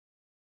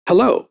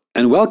Hello,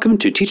 and welcome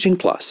to Teaching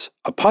Plus,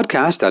 a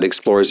podcast that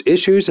explores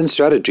issues and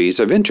strategies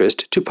of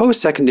interest to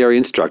post-secondary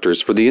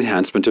instructors for the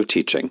enhancement of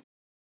teaching.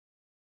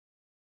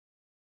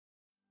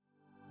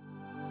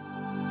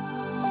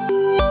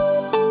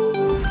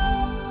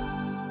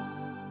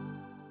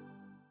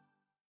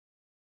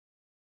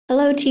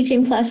 Hello,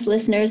 Teaching Plus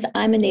listeners.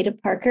 I'm Anita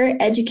Parker,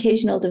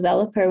 educational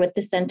developer with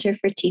the Center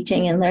for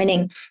Teaching and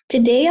Learning.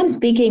 Today, I'm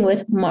speaking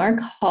with Mark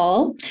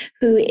Hall,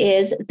 who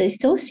is the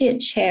Associate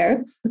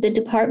Chair of the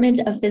Department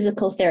of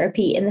Physical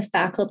Therapy in the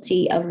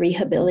Faculty of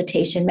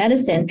Rehabilitation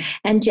Medicine,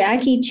 and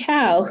Jacky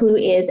Chow, who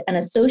is an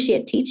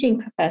Associate Teaching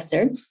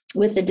Professor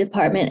with the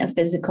Department of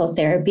Physical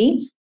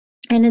Therapy,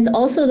 and is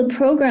also the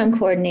program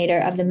coordinator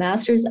of the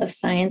Masters of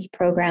Science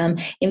program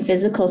in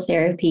Physical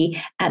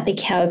Therapy at the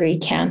Calgary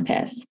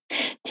campus.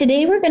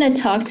 Today, we're going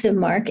to talk to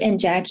Mark and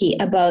Jacky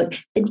about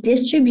the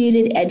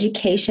distributed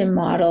education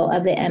model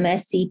of the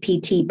MSc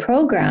PT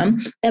program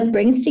that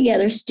brings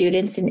together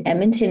students in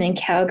Edmonton and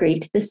Calgary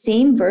to the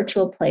same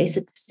virtual place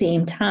at the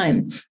same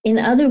time. In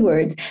other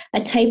words,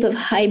 a type of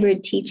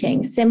hybrid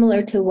teaching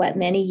similar to what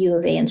many U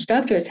of A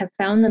instructors have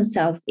found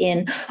themselves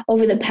in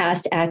over the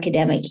past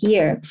academic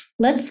year.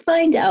 Let's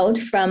find out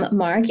from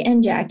Mark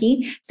and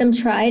Jacky some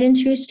tried and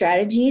true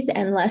strategies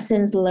and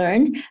lessons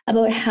learned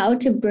about how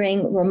to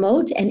bring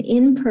remote and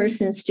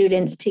in-person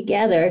students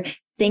together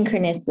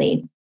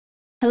synchronously.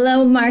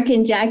 Hello, Mark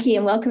and Jacky,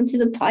 and welcome to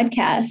the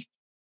podcast.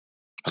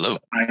 Hello.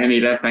 Hi,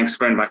 Anita. Thanks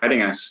for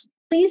inviting us.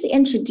 Please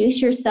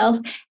introduce yourself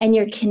and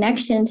your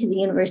connection to the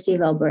University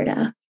of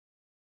Alberta.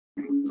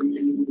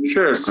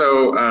 Sure.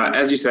 So,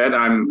 as you said,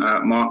 I'm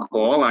Mark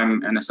Hall.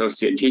 I'm an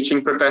associate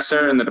teaching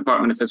professor in the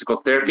Department of Physical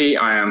Therapy.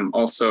 I am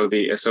also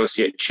the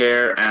associate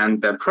chair and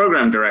the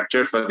program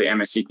director for the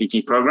MSc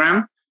PT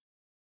program.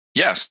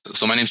 Yes.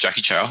 So my name is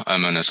Jacky Chow.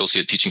 I'm an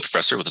associate teaching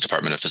professor with the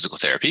Department of Physical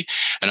Therapy,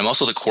 and I'm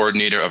also the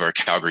coordinator of our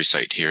Calgary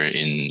site here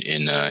in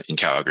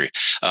Calgary.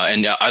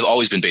 And I've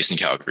always been based in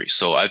Calgary.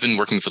 So I've been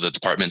working for the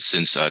department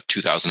since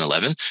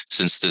 2011,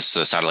 since this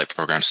satellite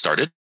program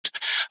started,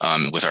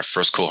 with our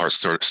first cohort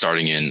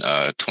starting in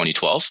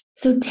 2012.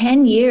 So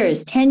 10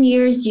 years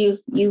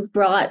you've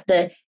brought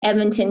the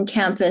Edmonton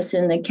campus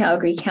and the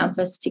Calgary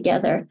campus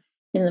together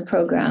in the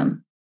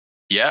program.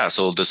 Yeah,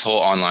 so this whole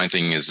online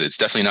thing it's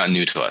definitely not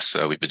new to us.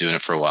 We've been doing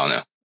it for a while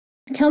now.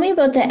 Tell me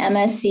about the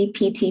MSc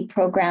PT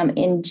program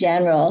in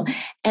general,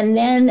 and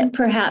then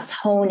perhaps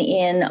hone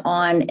in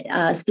on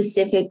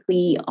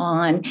specifically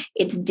on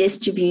its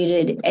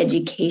distributed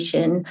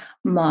education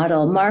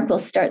model. Mark, we'll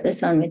start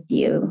this one with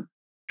you.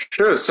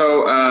 Sure.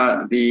 So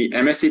the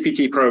MSc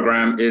PT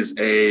program is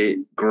a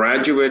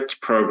graduate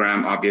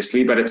program,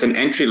 obviously, but it's an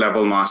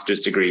entry-level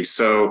master's degree.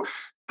 So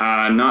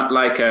not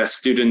like a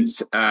student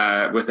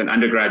with an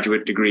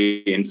undergraduate degree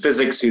in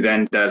physics who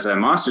then does a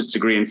master's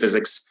degree in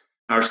physics.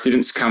 Our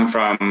students come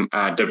from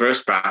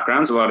diverse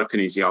backgrounds, a lot of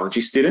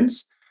kinesiology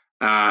students,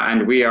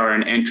 and we are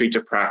an entry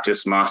to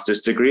practice master's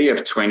degree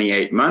of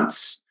 28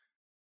 months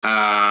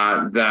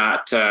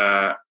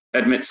that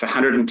admits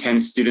 110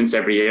 students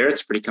every year.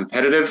 It's pretty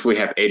competitive. We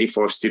have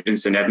 84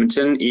 students in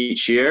Edmonton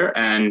each year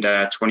and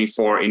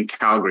 24 in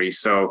Calgary.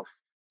 So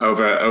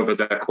over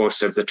the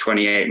course of the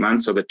 28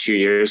 months or the 2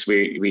 years,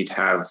 we'd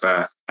have,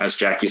 as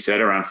Jacky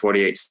said, around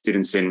 48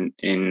 students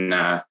in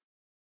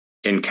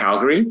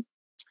Calgary.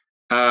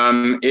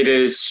 It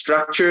is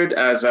structured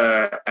as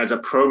a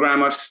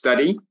program of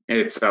study.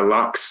 It's a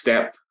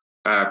lockstep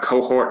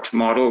cohort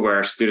model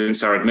where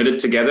students are admitted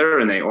together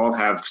and they all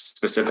have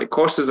specific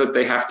courses that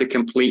they have to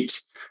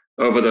complete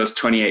over those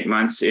 28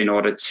 months in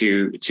order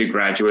to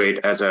graduate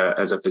as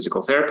a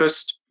physical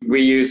therapist.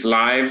 We use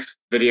live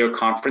video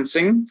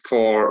conferencing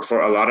for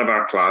a lot of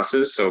our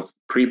classes. So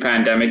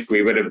pre-pandemic,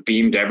 we would have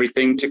beamed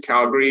everything to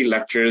Calgary,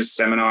 lectures,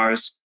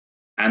 seminars,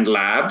 and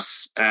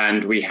labs.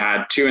 And we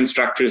had 2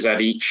 instructors at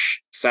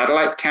each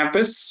satellite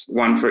campus,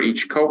 one for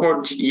each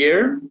cohort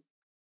year,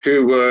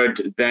 who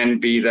would then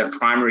be the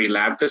primary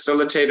lab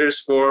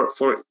facilitators for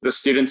the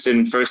students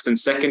in first and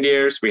second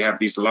years. We have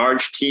these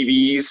large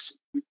TVs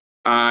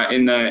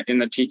in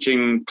the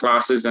teaching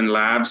classes and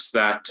labs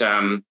that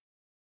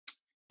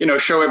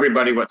show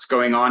everybody what's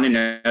going on in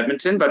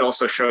Edmonton, but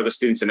also show the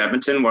students in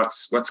Edmonton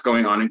what's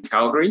going on in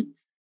Calgary.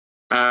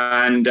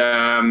 And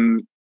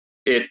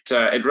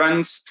it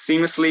runs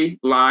seamlessly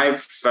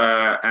live,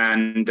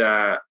 and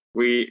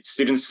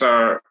students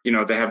are,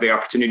 they have the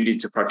opportunity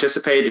to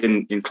participate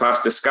in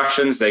class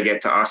discussions. They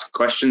get to ask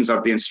questions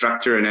of the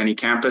instructor in any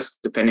campus,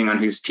 depending on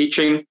who's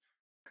teaching.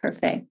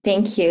 Perfect.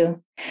 Thank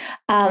you.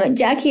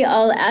 Jacky,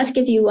 I'll ask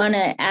if you want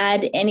to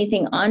add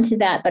anything onto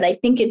that, but I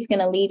think it's going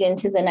to lead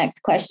into the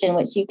next question,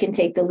 which you can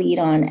take the lead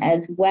on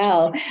as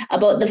well,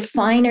 about the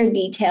finer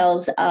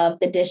details of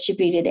the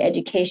distributed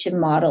education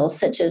models,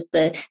 such as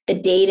the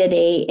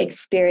day-to-day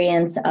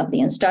experience of the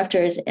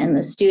instructors and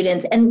the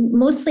students, and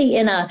mostly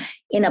in a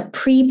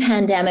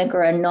pre-pandemic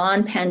or a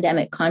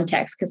non-pandemic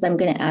context, because I'm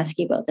going to ask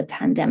you about the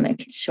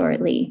pandemic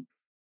shortly.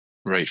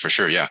 Right, for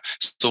sure. Yeah.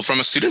 So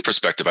from a student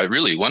perspective,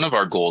 one of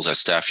our goals as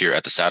staff here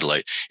at the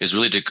satellite is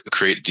really to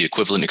create the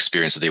equivalent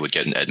experience that they would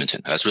get in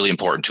Edmonton. That's really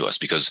important to us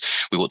because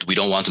we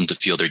don't want them to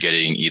feel they're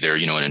getting either,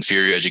 an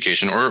inferior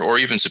education or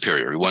even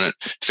superior. We want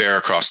it fair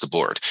across the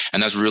board.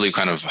 And that's really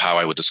kind of how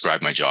I would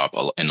describe my job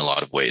in a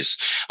lot of ways.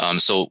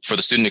 So for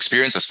the student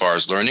experience, as far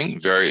as learning,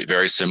 very,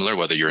 very similar,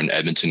 whether you're in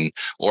Edmonton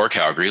or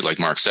Calgary, like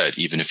Mark said,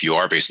 even if you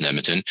are based in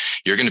Edmonton,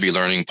 you're going to be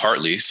learning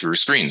partly through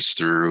screens,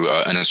 through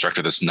an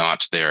instructor that's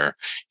not there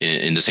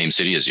in the same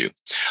city as you.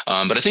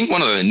 But I think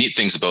one of the neat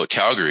things about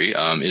Calgary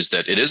is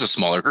that it is a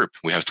smaller group.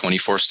 We have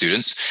 24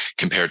 students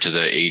compared to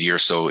the 80 or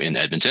so in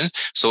Edmonton.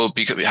 So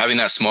having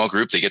that small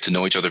group, they get to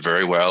know each other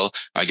very well.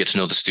 I get to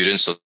know the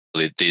students. So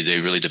they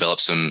really develop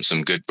some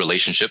good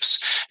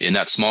relationships in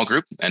that small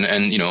group. And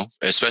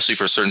especially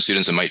for certain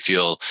students that might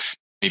feel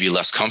maybe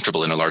less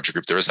comfortable in a larger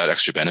group, there is that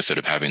extra benefit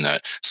of having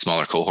that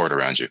smaller cohort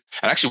around you.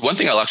 And actually, one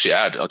thing I'll actually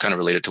add, kind of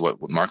related to what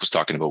Mark was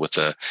talking about with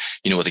the,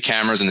 with the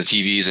cameras and the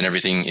TVs and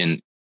everything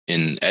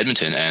in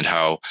Edmonton, and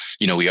how,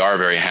 we are a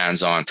very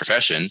hands-on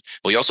profession,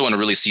 but we also want to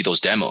really see those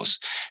demos.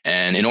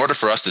 And in order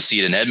for us to see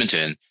it in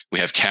Edmonton, we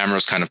have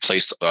cameras kind of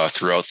placed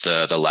throughout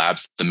the lab,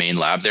 the main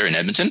lab there in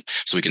Edmonton.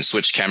 So we can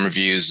switch camera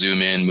views,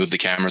 zoom in, move the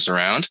cameras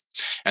around.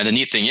 And the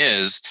neat thing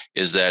is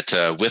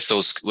that with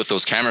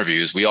those camera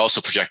views, we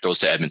also project those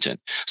to Edmonton.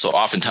 So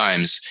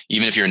oftentimes,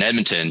 even if you're in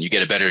Edmonton, you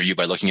get a better view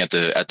by looking at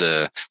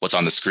the what's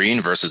on the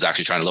screen versus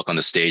actually trying to look on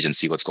the stage and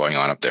see what's going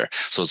on up there.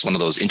 So it's one of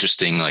those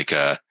interesting,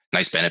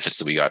 nice benefits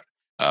that we got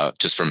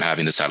just from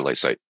having the satellite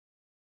site.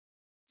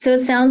 So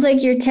it sounds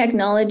like your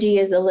technology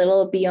is a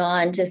little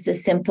beyond just a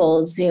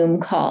simple Zoom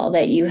call,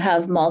 that you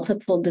have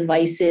multiple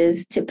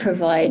devices to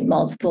provide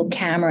multiple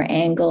camera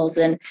angles,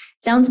 and it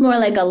sounds more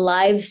like a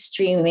live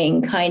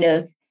streaming kind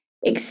of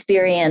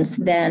experience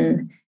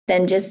than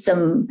just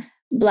some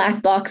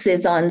black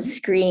boxes on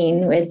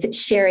screen with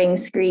sharing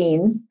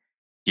screens.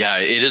 Yeah,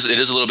 it is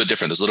a little bit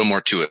different. There's a little more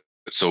to it.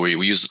 So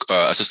we use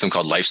a system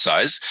called Life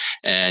Size,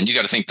 and you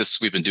got to think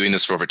we've been doing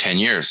this for over 10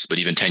 years, but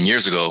even 10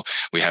 years ago,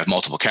 we have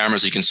multiple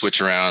cameras you can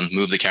switch around,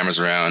 move the cameras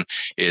around.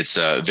 It's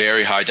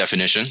very high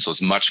definition, so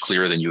it's much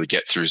clearer than you would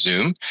get through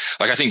Zoom.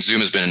 I think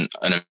Zoom has been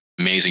an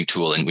amazing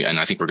tool, and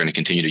I think we're going to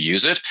continue to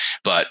use it.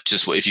 But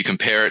just if you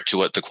compare it to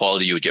what the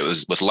quality you would get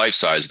with Life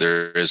Size,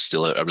 there is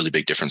still a really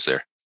big difference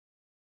there.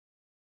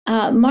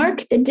 Mark,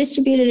 the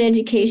distributed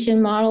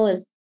education model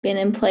has been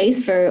in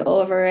place for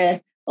over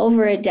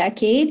a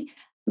decade.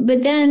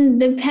 But then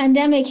the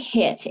pandemic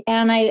hit,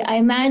 and I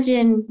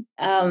imagine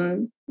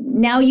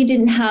now you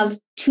didn't have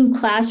two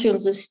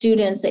classrooms of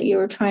students that you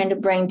were trying to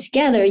bring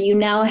together. You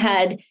now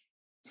had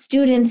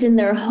students in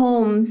their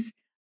homes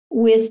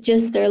with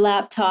just their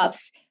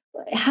laptops.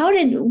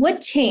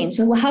 What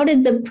changed? How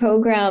did the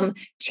program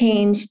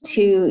change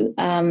to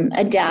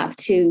adapt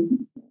to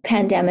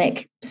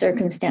pandemic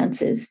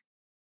circumstances?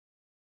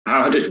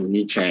 How did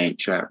we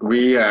change?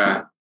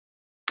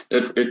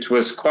 It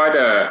was quite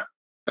a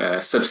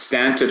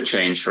substantive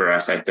change for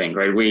us, I think.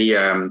 Right, we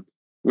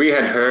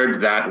had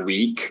heard that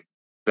week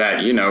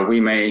that we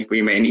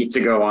may need to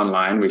go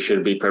online. We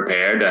should be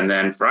prepared. And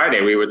then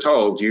Friday, we were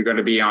told you're going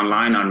to be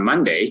online on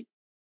Monday,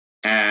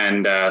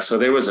 and so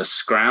there was a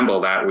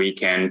scramble that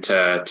weekend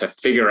to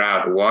figure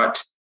out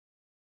what,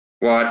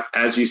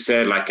 as you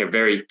said, like a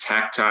very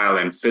tactile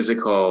and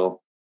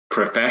physical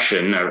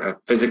profession of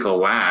physical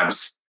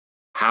labs.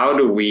 How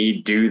do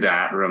we do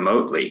that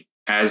remotely?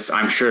 As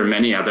I'm sure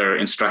many other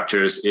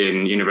instructors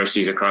in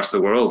universities across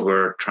the world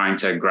were trying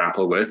to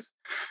grapple with.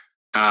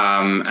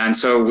 And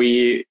so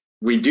we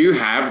do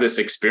have this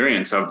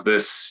experience of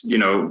this,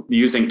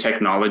 using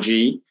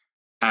technology.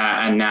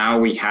 And now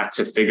we had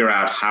to figure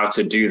out how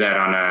to do that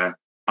on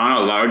a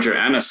larger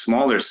and a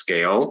smaller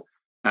scale,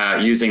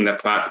 using the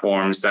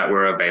platforms that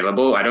were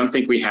available. I don't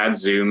think we had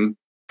Zoom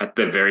at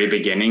the very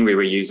beginning. We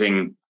were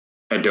using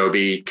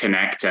Adobe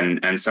Connect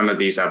and some of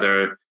these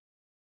other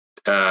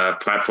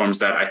platforms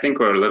that I think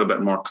were a little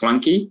bit more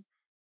clunky,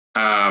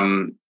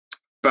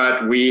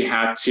 but we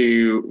had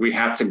to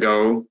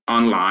go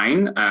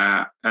online.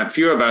 A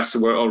few of us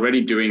were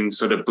already doing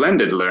sort of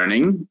blended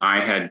learning. I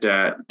had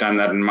done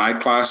that in my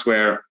class,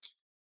 where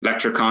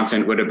lecture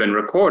content would have been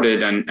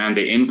recorded, and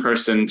the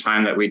in-person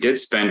time that we did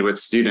spend with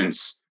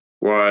students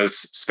was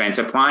spent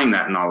applying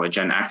that knowledge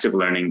and active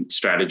learning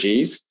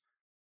strategies.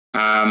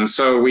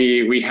 So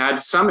we had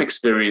some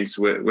experience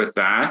with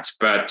that,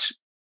 but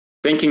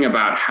thinking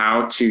about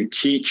how to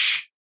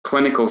teach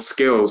clinical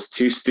skills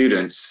to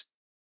students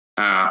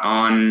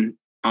on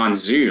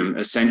Zoom,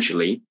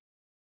 essentially,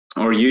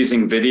 or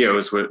using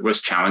videos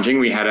was challenging.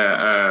 We had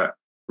a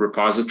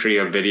repository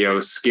of video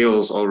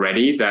skills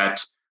already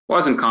that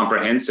wasn't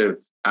comprehensive,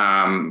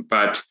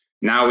 but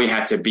now we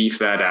had to beef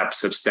that up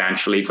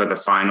substantially for the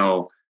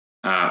final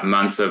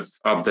month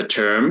of the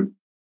term.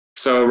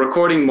 So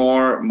recording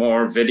more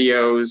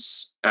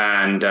videos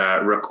and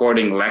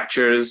recording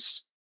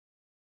lectures.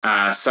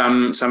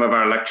 Some of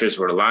our lectures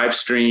were live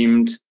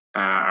streamed.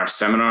 Our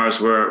seminars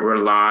were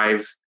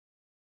live.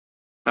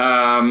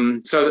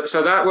 So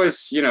that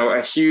was,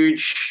 a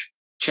huge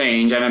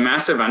change and a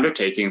massive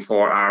undertaking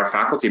for our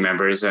faculty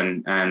members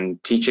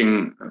and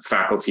teaching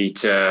faculty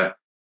to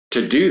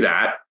do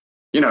that,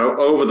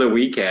 over the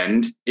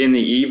weekend in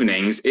the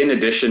evenings, in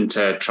addition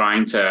to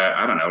trying to,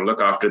 I don't know,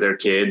 look after their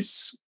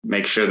kids,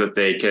 make sure that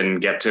they can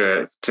get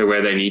to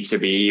where they need to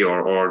be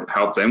or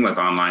help them with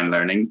online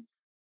learning.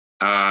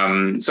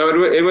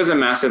 So it was a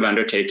massive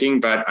undertaking,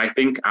 but I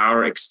think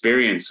our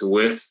experience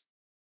with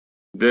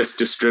this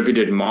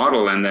distributed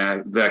model and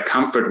the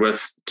comfort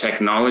with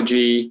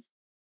technology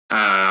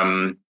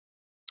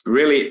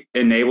really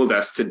enabled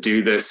us to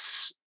do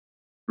this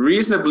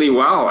reasonably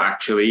well,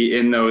 actually.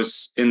 In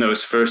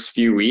those first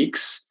few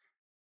weeks,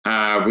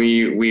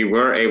 we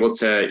were able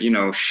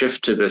to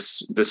shift to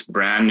this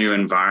brand new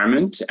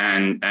environment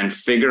and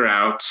figure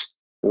out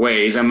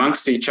ways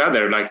amongst each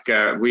other. Like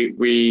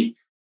we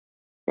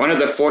one of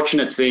the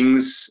fortunate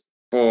things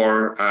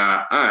for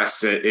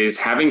us is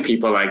having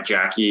people like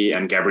Jackie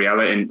and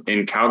Gabriella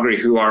in Calgary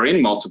who are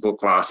in multiple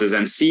classes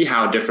and see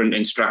how different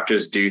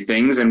instructors do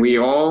things. And we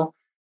all,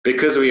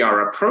 because we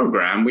are a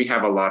program, we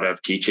have a lot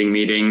of teaching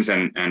meetings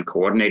and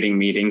coordinating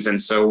meetings.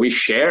 And so we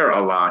share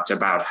a lot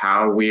about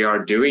how we are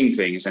doing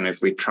things. And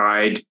if we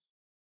tried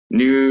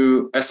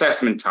new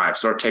assessment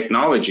types or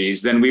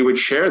technologies, then we would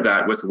share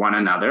that with one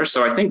another.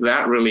 So I think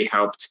that really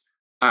helped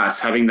us,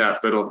 having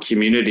that little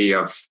community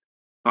of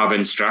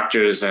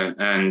instructors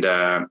and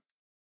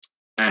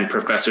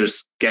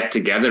professors get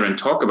together and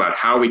talk about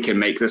how we can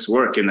make this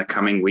work in the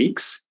coming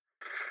weeks.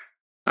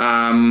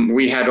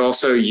 We had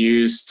also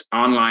used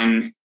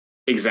online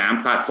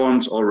exam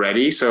platforms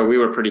already, so we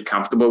were pretty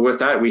comfortable with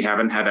that. We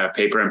haven't had a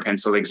paper and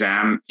pencil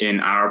exam in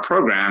our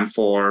program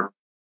for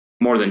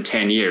more than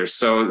 10 years.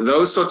 So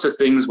those sorts of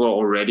things were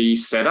already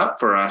set up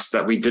for us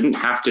that we didn't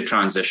have to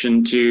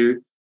transition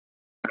to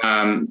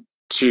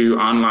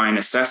online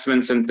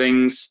assessments and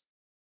things.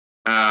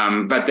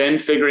 But then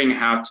figuring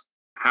how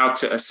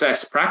to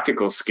assess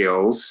practical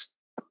skills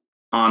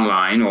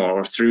online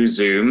or through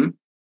Zoom.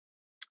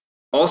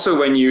 Also,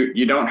 when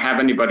you don't have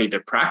anybody to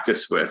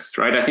practice with,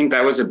 right? I think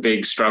that was a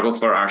big struggle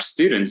for our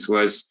students.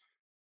 Was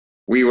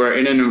we were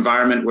in an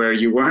environment where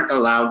you weren't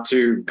allowed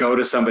to go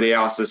to somebody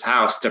else's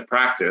house to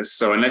practice.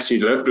 So unless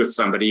you lived with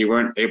somebody, you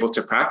weren't able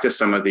to practice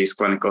some of these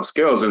clinical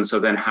skills. And so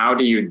then how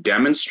do you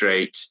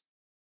demonstrate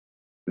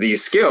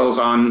these skills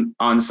on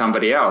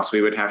somebody else?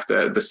 We would have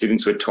to, the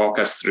students would talk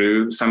us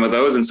through some of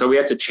those. And so we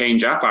had to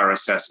change up our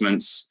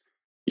assessments,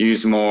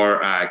 use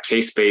more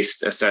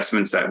case-based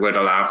assessments that would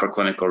allow for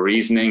clinical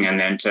reasoning, and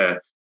then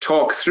to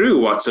talk through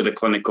what sort of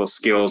clinical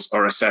skills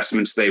or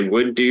assessments they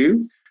would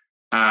do.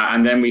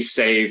 And then we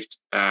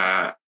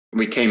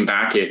came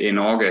back in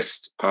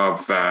August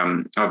of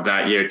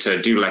that year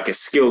to do like a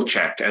skill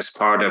check as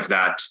part of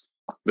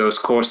those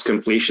course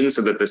completions,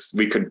 so that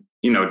we could,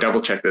 double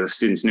check that the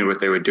students knew what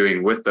they were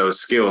doing with those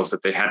skills,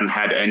 that they hadn't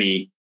had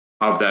any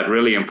of that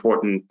really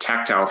important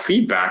tactile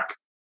feedback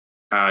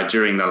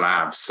during the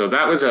labs. So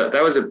that was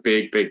a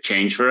big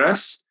change for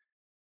us.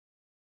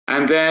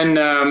 And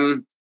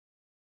then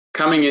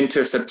coming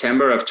into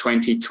September of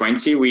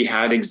 2020, we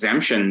had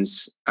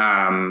exemptions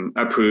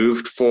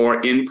approved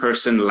for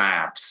in-person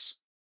labs.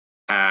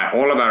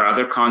 All of our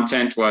other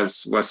content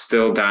was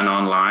still done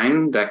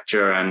online,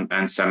 lecture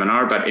and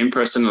seminar, but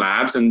in-person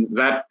labs. And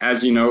that,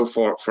 as you know,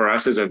 for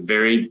us is a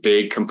very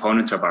big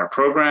component of our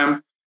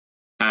program.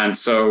 And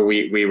so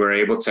we were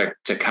able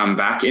to come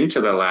back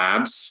into the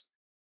labs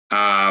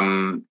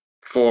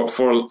for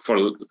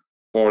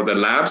the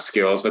lab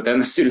skills, but then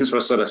the students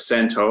were sort of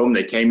sent home.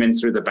 They came in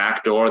through the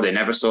back door. They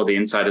never saw the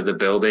inside of the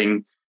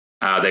building.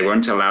 They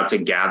weren't allowed to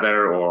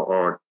gather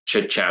or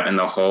chit chat in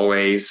the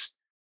hallways.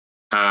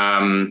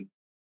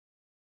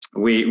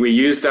 We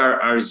used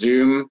our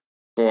Zoom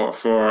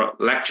for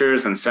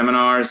lectures and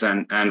seminars,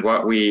 and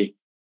what we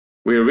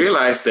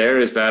realized there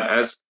is that,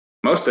 as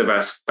most of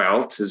us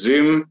felt,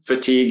 Zoom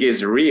fatigue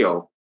is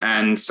real.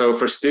 And so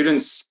for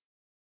students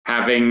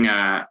having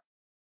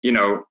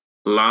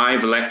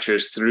live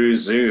lectures through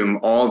Zoom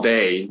all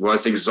day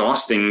was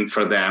exhausting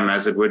for them,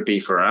 as it would be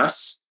for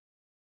us.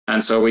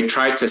 And so we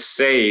tried to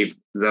save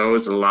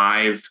those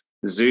live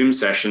Zoom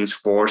sessions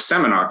for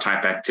seminar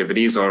type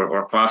activities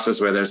or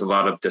classes where there's a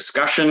lot of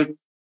discussion,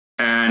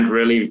 and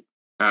really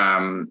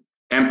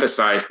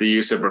emphasize the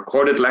use of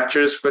recorded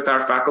lectures with our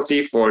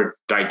faculty for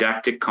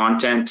didactic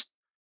content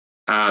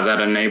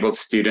that enabled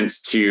students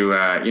to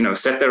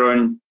set their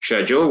own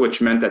schedule,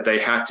 which meant that they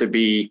had to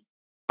be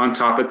on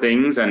top of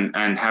things and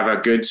have a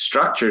good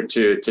structure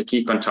to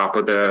keep on top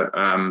of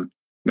the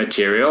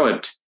material.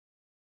 It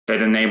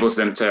enables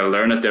them to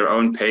learn at their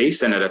own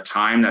pace and at a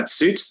time that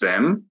suits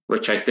them,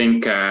 which I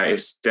think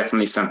is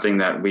definitely something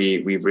that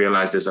we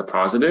realized is a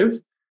positive.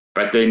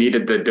 But they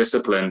needed the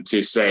discipline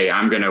to say,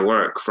 I'm going to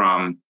work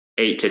from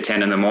 8 to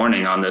 10 in the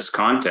morning on this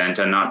content,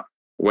 and not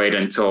wait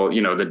until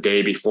the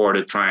day before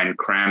to try and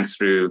cram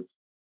through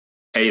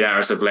 8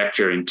 hours of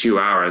lecture in 2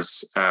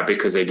 hours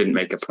because they didn't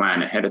make a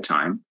plan ahead of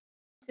time.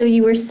 So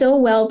you were so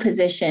well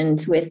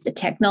positioned with the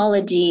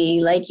technology.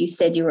 Like you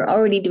said, you were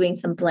already doing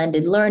some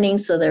blended learning.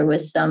 So there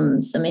was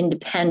some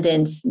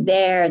independence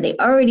there. They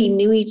already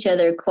knew each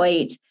other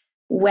quite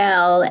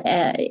well.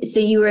 So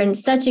you were in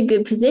such a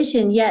good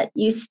position, yet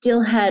you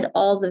still had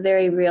all the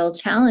very real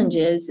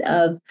challenges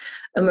of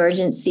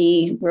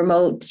emergency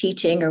remote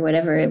teaching, or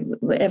whatever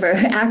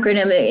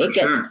acronym it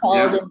gets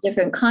called in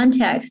different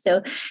contexts.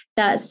 So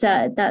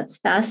that's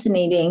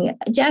fascinating.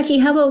 Jackie,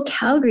 how about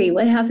Calgary?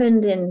 What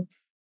happened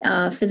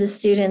for the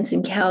students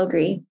in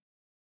Calgary?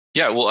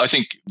 Yeah, well, I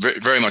think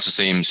very much the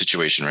same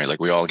situation, right? Like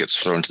we all get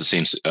thrown into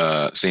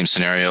the same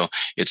scenario.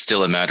 It's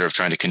still a matter of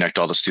trying to connect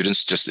all the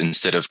students. Just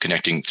instead of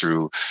connecting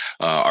through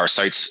our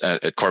sites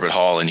at Corbett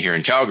Hall and here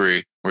in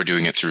Calgary, we're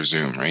doing it through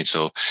Zoom, right?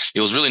 So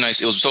it was really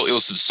nice. It was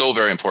so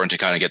very important to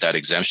kind of get that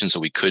exemption so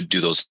we could do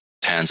those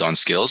hands-on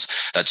skills.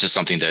 That's just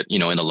something that, in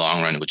the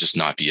long run, it would just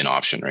not be an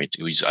option, right?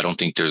 I don't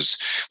think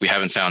we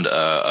haven't found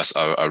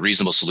a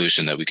reasonable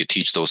solution that we could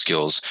teach those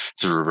skills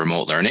through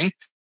remote learning.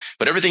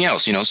 But everything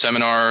else,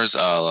 seminars,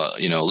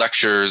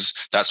 lectures,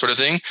 that sort of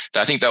thing,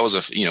 I think that was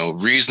a,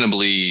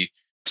 reasonably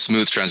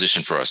smooth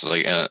transition for us.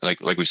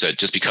 Like we said,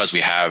 just because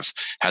we have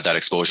had that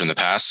exposure in the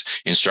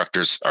past,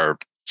 instructors are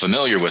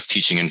familiar with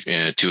teaching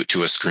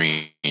to a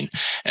screen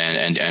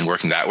and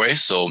working that way.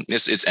 So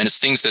it's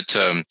things that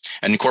and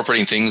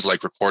incorporating things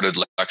like recorded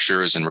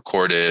lectures and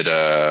recorded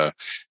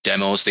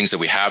demos, things that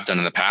we have done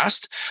in the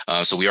past.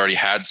 So we already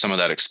had some of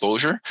that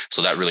exposure.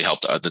 So that really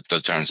helped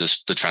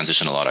the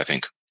transition a lot, I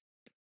think.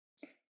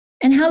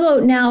 And how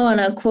about now on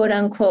a quote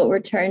unquote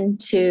return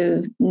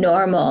to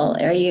normal?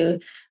 Are you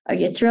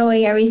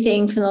throwing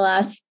everything from the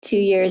last 2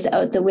 years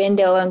out the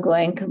window and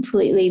going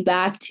completely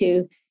back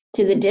to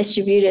the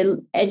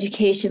distributed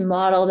education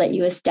model that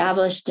you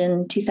established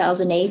in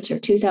 2008 or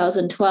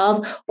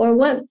 2012? Or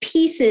what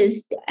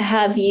pieces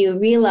have you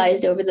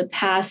realized over the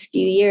past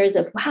few years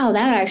of, wow,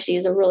 that actually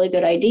is a really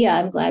good idea.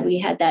 I'm glad we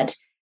had that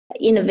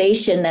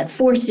innovation, that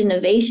forced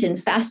innovation,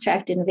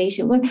 fast-tracked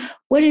innovation.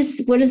 What is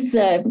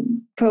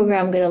the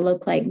program going to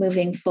look like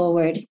moving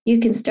forward? You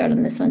can start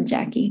on this one,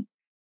 Jackie.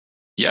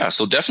 Yeah,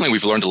 so definitely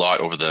we've learned a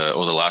lot over the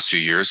last few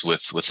years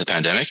with the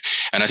pandemic,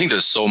 and I think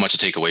there's so much to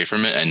take away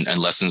from it, and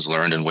lessons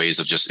learned and ways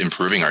of just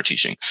improving our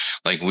teaching.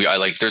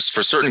 There's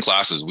for certain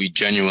classes, we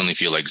genuinely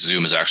feel like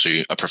Zoom is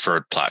actually a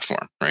preferred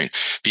platform, right?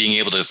 Being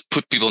able to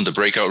put people into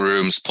breakout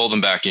rooms, pull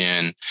them back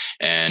in,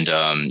 and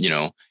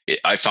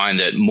I find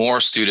that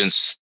more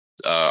students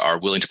are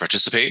willing to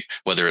participate,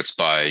 whether it's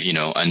by,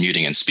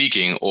 unmuting and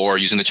speaking or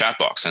using the chat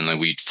box. And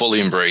we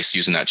fully embrace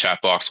using that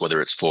chat box, whether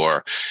it's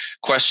for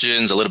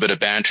questions, a little bit of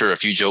banter, a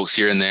few jokes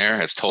here and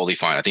there. It's totally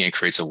fine. I think it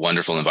creates a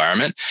wonderful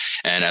environment.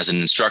 And as an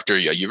instructor,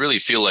 you really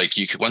feel like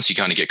once you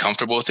kind of get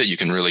comfortable with it, you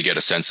can really get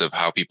a sense of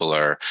how people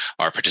are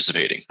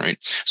participating, right?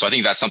 So I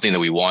think that's something that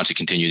we want to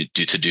continue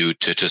to do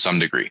to some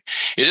degree.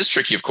 It is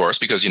tricky, of course,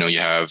 because, you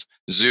have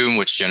Zoom,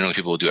 which generally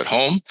people will do at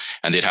home,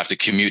 and they'd have to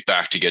commute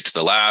back to get to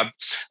the lab,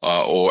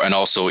 and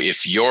also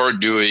if you're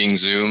doing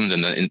Zoom,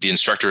 then the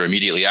instructor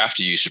immediately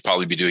after you should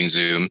probably be doing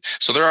Zoom.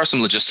 So there are some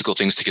logistical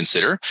things to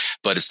consider,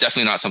 but it's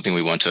definitely not something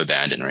we want to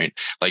abandon, right?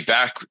 Like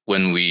back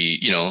when we,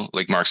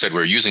 like Mark said, we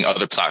were using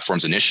other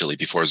platforms initially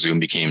before Zoom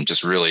became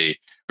just really,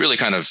 really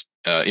kind of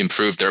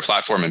improved their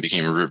platform and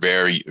became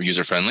very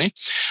user-friendly.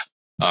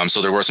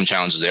 So there were some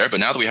challenges there, but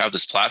now that we have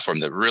this platform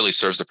that really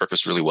serves the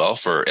purpose really well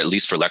at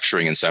least for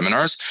lecturing and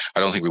seminars,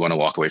 I don't think we want to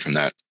walk away from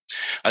that.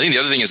 I think the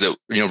other thing is that,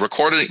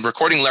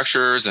 recording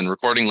lectures and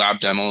recording lab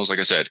demos, like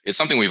I said, it's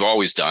something we've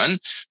always done,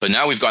 but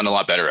now we've gotten a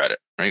lot better at it,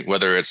 right?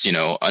 Whether it's,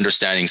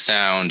 understanding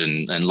sound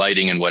and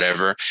lighting and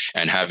whatever,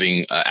 and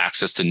having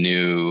access to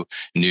new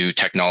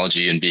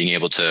technology and being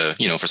able to,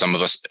 for some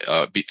of us,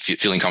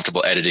 feeling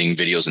comfortable editing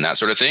videos and that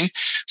sort of thing.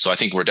 So I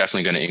think we're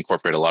definitely going to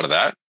incorporate a lot of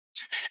that.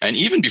 And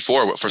even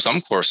before, for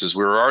some courses,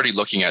 we were already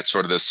looking at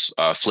sort of this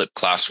flipped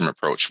classroom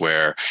approach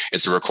where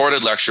it's a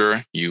recorded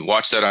lecture, you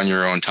watch that on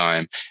your own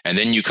time, and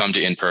then you come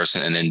to in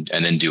person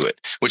and then do it,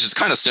 which is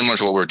kind of similar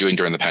to what we were doing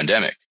during the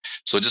pandemic.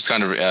 So it just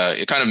kind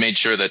of made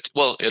sure that,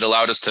 it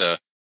allowed us to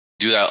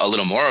do that, a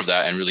little more of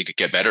that, and really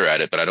get better at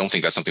it. But I don't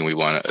think that's something we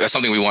want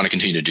to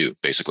continue to do,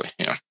 basically.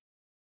 Yeah.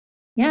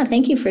 Yeah,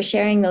 thank you for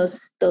sharing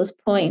those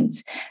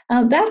points.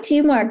 Back to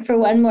you, Mark, for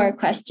one more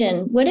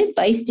question. What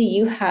advice do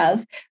you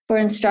have for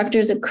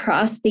instructors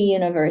across the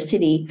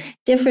university,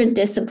 different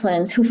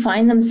disciplines, who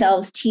find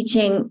themselves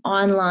teaching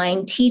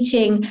online,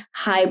 teaching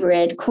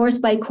hybrid, course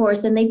by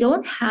course, and they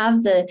don't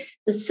have the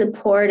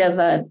support of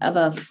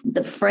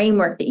the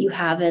framework that you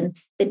have in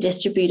the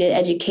distributed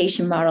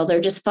education model?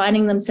 They're just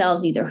finding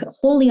themselves either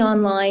wholly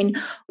online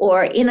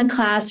or in a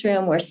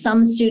classroom where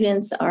some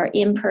students are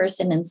in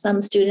person and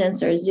some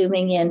students are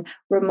Zooming in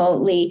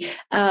remotely.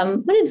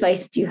 What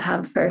advice do you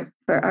have for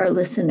our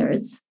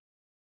listeners?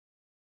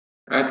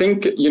 I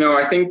think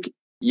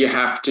you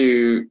have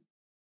to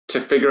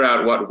figure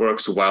out what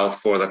works well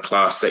for the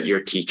class that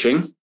you're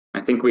teaching.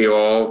 I think we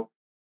all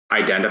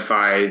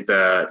identify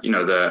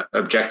the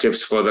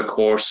objectives for the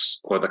course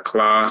or the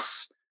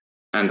class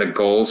and the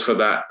goals for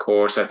that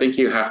course. I think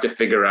you have to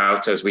figure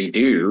out, as we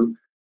do,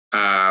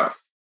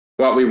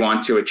 what we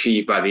want to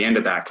achieve by the end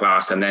of that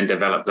class, and then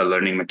develop the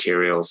learning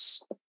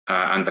materials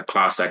and the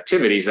class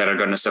activities that are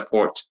going to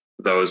support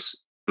those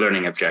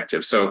learning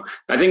objectives. So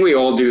I think we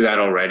all do that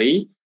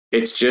already.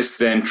 It's just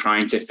then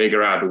trying to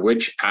figure out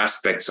which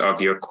aspects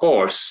of your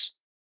course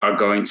are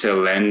going to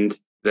lend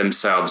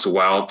themselves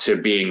well to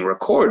being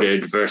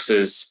recorded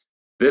versus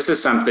this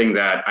is something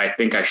that I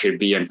think I should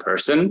be in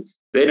person.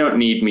 They don't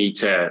need me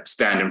to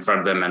stand in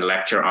front of them and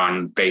lecture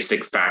on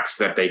basic facts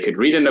that they could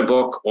read in a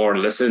book or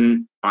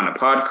listen on a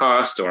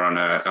podcast or on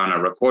a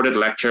recorded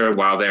lecture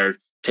while they're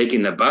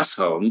taking the bus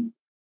home.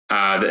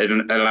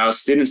 It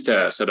allows students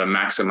to sort of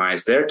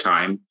maximize their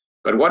time.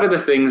 But what are the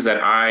things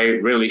that I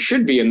really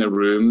should be in the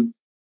room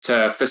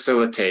to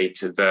facilitate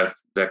the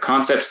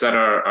concepts that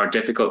are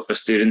difficult for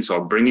students,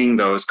 or bringing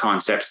those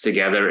concepts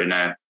together in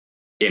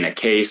a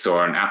case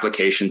or an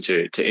application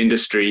to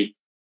industry?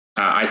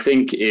 I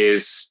think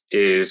is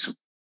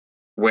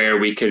where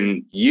we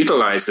can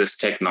utilize this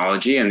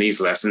technology and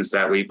these lessons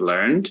that we've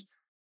learned,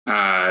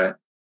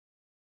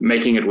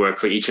 making it work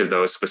for each of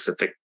those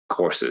specific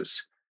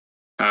courses.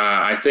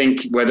 I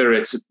think whether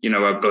it's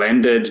a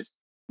blended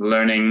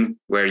learning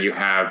where you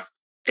have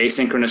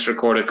asynchronous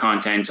recorded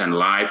content and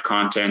live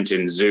content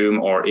in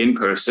Zoom or in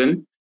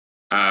person,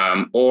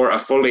 or a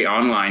fully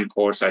online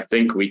course, I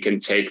think we can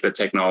take the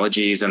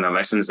technologies and the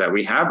lessons that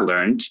we have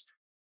learned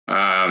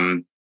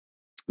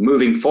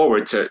moving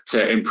forward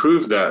to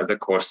improve the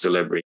course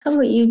delivery. How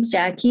about you,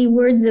 Jackie?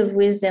 Words of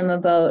wisdom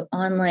about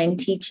online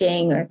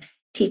teaching or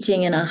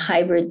teaching in a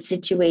hybrid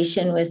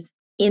situation with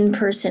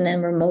in-person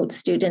and remote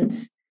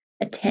students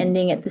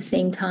attending at the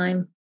same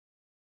time?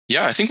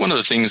 Yeah, I think one of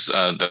the things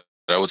that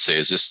I would say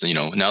is just,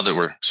 now that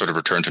we're sort of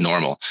returned to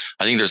normal,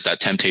 I think there's that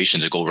temptation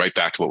to go right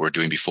back to what we're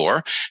doing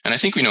before. And I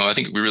think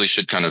we really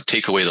should kind of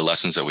take away the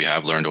lessons that we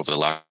have learned over the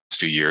last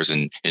few years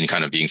and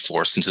kind of being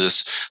forced into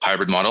this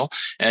hybrid model.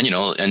 And,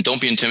 and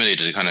don't be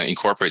intimidated to kind of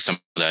incorporate some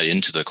of that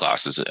into the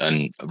classes,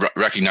 and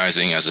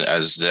recognizing as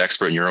the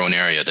expert in your own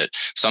area that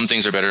some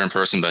things are better in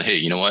person, but hey,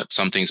 you know what?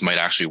 Some things might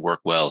actually work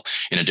well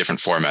in a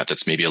different format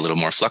that's maybe a little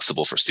more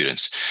flexible for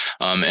students.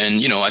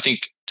 I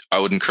think I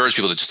would encourage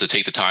people to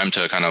take the time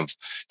to kind of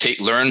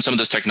learn some of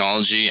this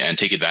technology and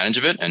take advantage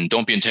of it, and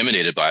don't be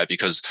intimidated by it,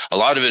 because a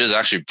lot of it is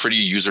actually pretty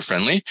user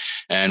friendly.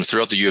 And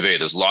throughout the U of A,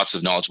 there's lots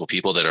of knowledgeable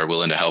people that are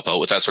willing to help out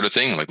with that sort of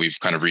thing. Like, we've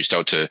kind of reached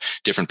out to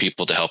different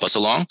people to help us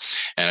along.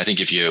 And I think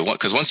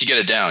because once you get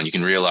it down, you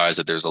can realize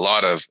that there's a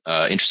lot of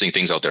interesting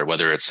things out there,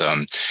 whether it's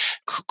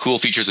cool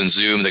features in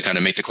Zoom that kind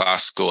of make the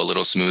class go a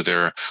little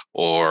smoother,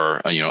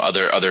 or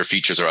other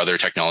features or other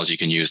technology you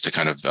can use to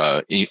kind of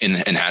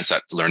enhance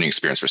that learning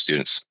experience for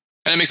students.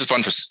 And it makes it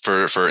fun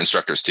for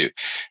instructors too. It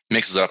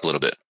mixes it up a little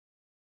bit.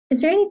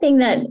 Is there anything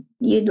that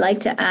you'd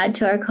like to add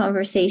to our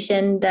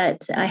conversation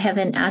that I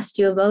haven't asked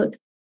you about?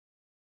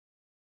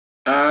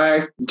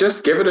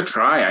 Just give it a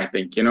try, I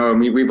think.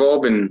 We've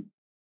all been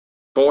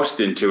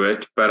forced into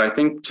it, but I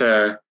think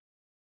to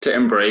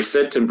embrace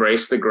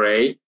the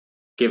gray,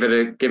 give it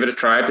a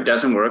try. If it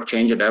doesn't work,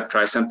 change it up,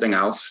 try something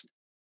else.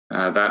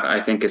 That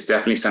I think is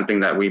definitely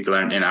something that we've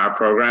learned in our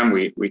program.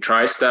 We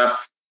try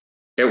stuff.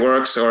 It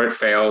works or it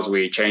fails.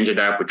 We change it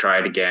up. We try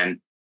it again.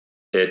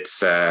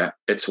 It's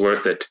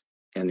worth it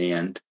in the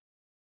end.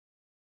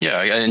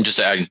 Yeah, and just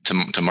to add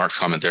to Mark's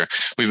comment there,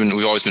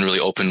 we've always been really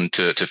open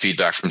to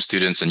feedback from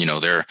students, and they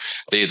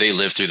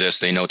live through this.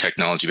 They know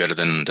technology better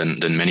than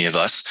many of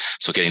us.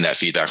 So getting that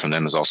feedback from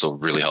them is also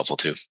really helpful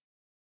too.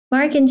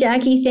 Mark and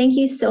Jackie, thank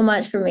you so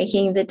much for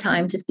making the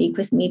time to speak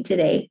with me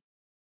today.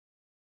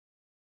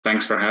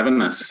 Thanks for having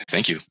us.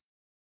 Thank you.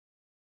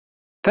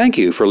 Thank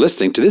you for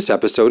listening to this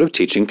episode of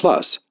Teaching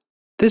Plus.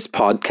 This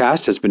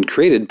podcast has been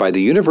created by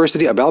the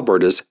University of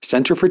Alberta's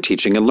Centre for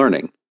Teaching and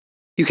Learning.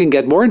 You can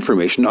get more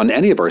information on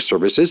any of our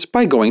services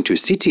by going to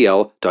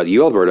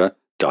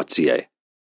ctl.ualberta.ca.